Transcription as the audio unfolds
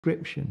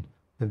description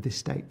of this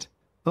state.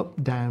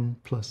 Up, down,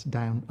 plus,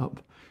 down, up.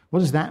 What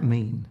does that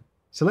mean?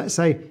 So let's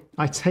say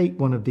I take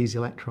one of these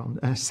electrons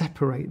and I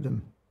separate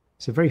them.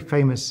 It's a very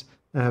famous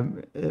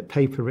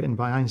paper written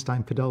by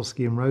Einstein,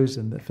 Podolsky and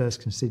Rosen that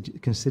first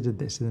considered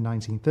this in the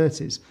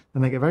 1930s,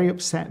 and they get very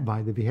upset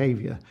by the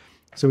behavior.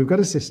 So we've got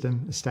a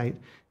system, a state,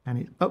 and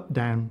it's up,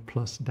 down,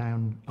 plus,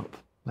 down, up,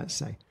 let's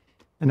say.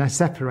 And I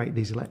separate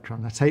these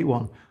electrons. I take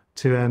one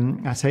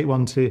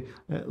to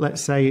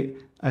let's say,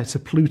 to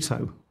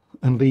Pluto,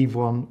 and leave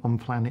one on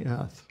planet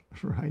Earth,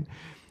 right?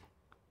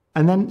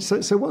 And then,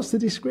 so what's the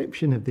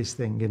description of this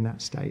thing in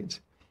that state?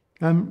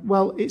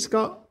 Well, it's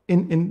got,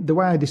 in the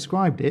way I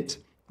described it,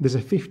 there's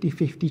a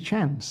 50-50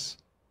 chance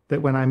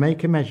that when I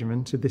make a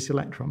measurement of this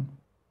electron,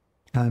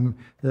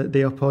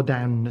 the up or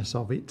downness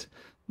of it,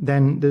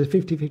 then there's a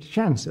 50-50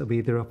 chance it'll be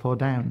either up or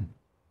down.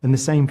 And the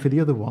same for the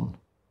other one.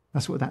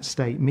 That's what that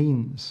state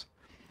means.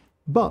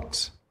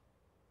 But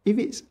if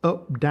it's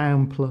up,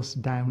 down, plus,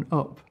 down,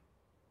 up,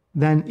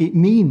 then it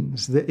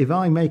means that if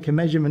I make a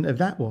measurement of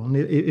that one,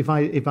 if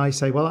I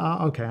say, well,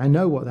 okay, I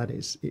know what that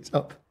is, it's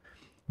up.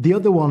 The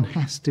other one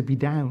has to be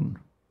down.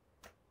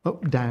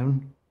 Up,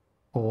 down,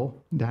 or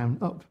down,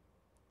 up.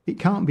 It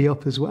can't be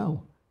up as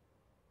well.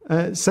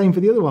 Same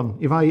for the other one.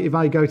 If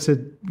I go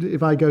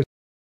to